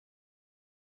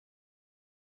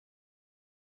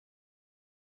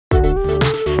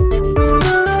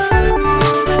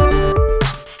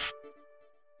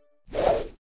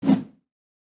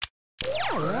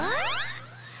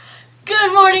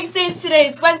Today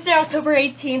is Wednesday, October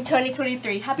 18,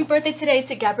 2023. Happy birthday today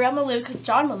to Gabrielle Maluk,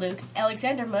 John Maluk,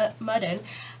 Alexander Mudden,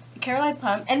 Caroline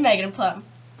Plum, and Megan Plum.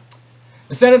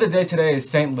 The saint of the day today is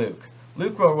St. Luke.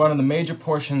 Luke wrote one of the major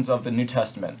portions of the New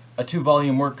Testament, a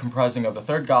 2-volume work comprising of the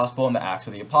third Gospel and the Acts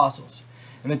of the Apostles.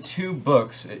 In the two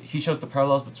books, he shows the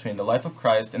parallels between the life of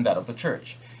Christ and that of the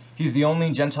Church. He's the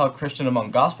only Gentile Christian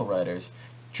among Gospel writers.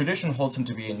 Tradition holds him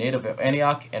to be a native of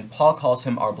Antioch, and Paul calls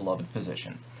him our beloved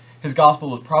physician. His Gospel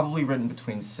was probably written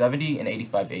between 70 and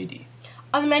 85 AD.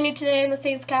 On the menu today in the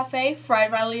Saints Cafe,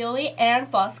 fried ravioli and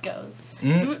Bosco's.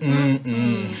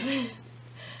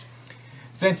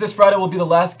 Saints, this Friday will be the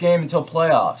last game until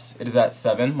playoffs. It is at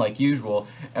 7, like usual,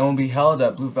 and will be held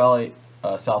at Blue Valley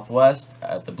Southwest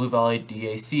at the Blue Valley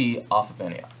DAC off of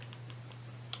Antioch.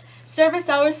 Service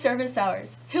hours, service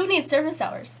hours. Who needs service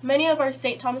hours? Many of our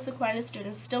St. Thomas Aquinas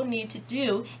students still need to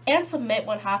do and submit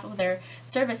one half of their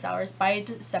service hours by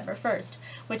December 1st,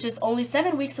 which is only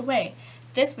 7 weeks away.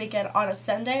 This weekend on a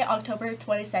Sunday, October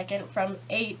 22nd from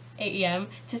 8 a.m.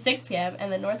 to 6 p.m. in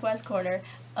the northwest corner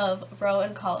of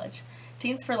Rowan College.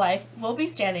 Teens for Life will be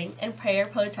standing in prayer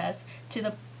protest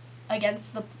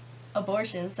against the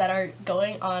abortions that are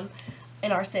going on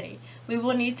in our city. We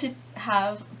will need to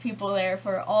have people there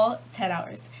for all 10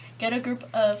 hours. Get a group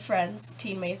of friends,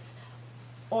 teammates,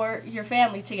 or your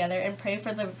family together and pray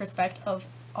for the respect of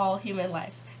all human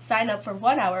life. Sign up for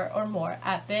 1 hour or more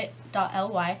at bit.ly/STA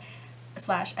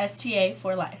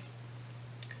for life.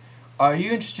 Are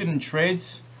you interested in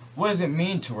trades? What does it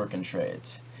mean to work in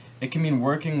trades? It can mean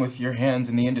working with your hands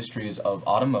in the industries of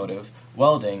automotive,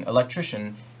 welding,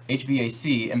 electrician,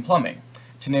 HVAC, and plumbing,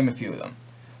 to name a few of them.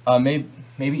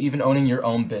 Maybe even owning your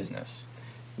own business.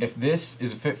 If this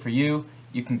is a fit for you,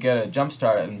 you can get a jump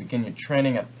start and begin your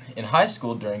training in high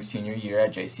school during senior year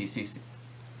at JCCC.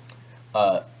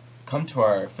 Come to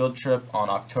our field trip on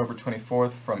October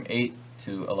 24th from 8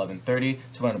 to 11:30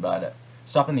 to learn about it.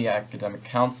 Stop in the academic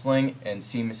counseling and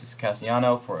see Mrs.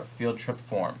 Castellano for a field trip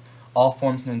form. All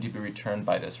forms need to be returned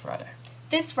by this Friday.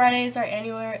 This Friday is our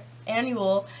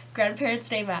annual Grandparents'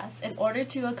 Day Mass. In order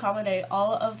to accommodate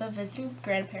all of the visiting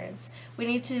grandparents, we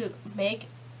need to make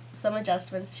some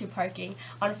adjustments to parking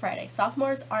on Friday.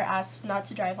 Sophomores are asked not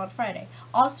to drive on Friday.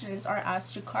 All students are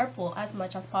asked to carpool as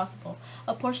much as possible.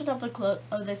 A portion of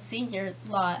the senior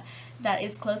lot that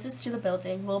is closest to the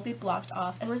building will be blocked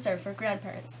off and reserved for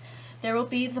grandparents. There will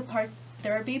be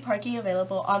parking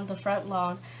available on the front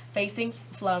lawn facing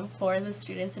Flum for the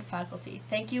students and faculty.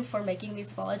 Thank you for making these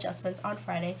small adjustments on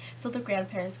Friday so the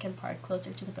grandparents can park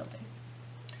closer to the building.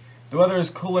 The weather is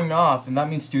cooling off, and that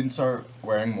means students are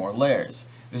wearing more layers.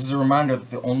 This is a reminder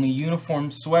that the only uniform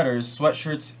sweaters,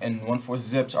 sweatshirts, and 1/4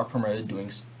 zips are permitted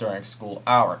during school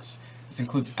hours. This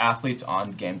includes athletes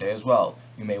on game day as well.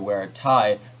 You may wear a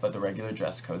tie, but the regular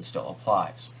dress code still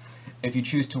applies. If you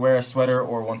choose to wear a sweater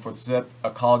or 1/4 zip,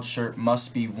 a collared shirt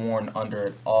must be worn under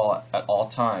it at all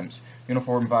times.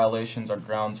 Uniform violations are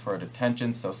grounds for a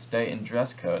detention, so stay in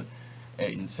dress code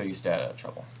so you stay out of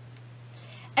trouble.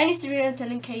 Any student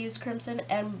attending KU's Crimson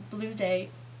and Blue Day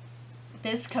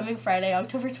this coming Friday,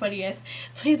 October 20th,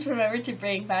 please remember to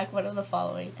bring back one of the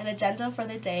following: an agenda for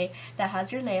the day that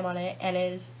has your name on it and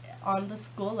is on the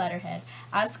school letterhead.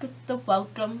 Ask the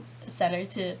Welcome Center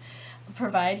to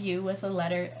provide you with a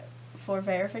letter for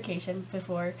verification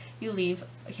before you leave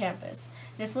campus.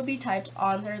 This will be typed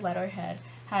on their letterhead,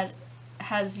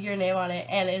 has your name on it,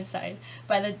 and is signed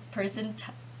by the person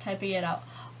typing it out.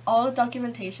 All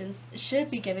documentations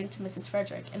should be given to Mrs.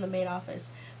 Frederick in the main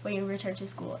office when you return to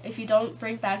school. If you don't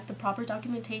bring back the proper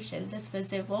documentation, this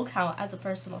visit will count as a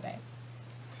personal day.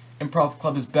 Improv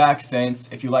Club is back, Saints.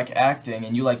 If you like acting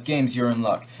and you like games, you're in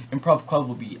luck. Improv Club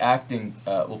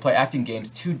will play acting games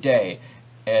today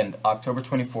and October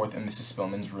 24th in Mrs.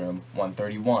 Spillman's room,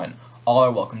 131. All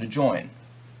are welcome to join.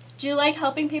 Do you like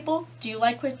helping people? Do you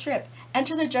like Quick Trip?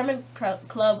 Enter the German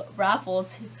Club raffle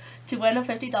to win a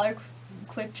 $50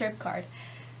 Quick Trip card.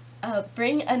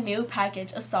 Bring a new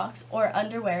package of socks or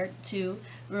underwear to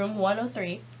room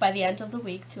 103 by the end of the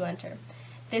week to enter.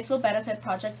 This will benefit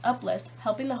Project Uplift,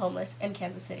 helping the homeless in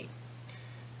Kansas City.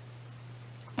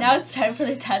 Now it's time for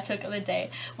the dad joke of the day.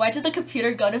 Why did the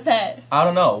computer go to bed? I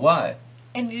don't know. Why?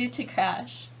 It needed to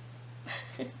crash.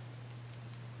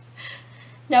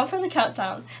 Now for the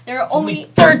countdown. There are only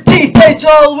 13 days to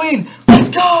Halloween! Let's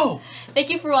go! Thank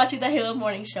you for watching the Halo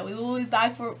Morning Show. We will be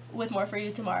back with more for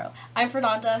you tomorrow. I'm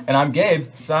Fernanda. And I'm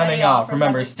Gabe. Signing off.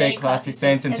 Remember, stay classy,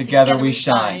 Saints, and together we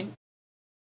shine.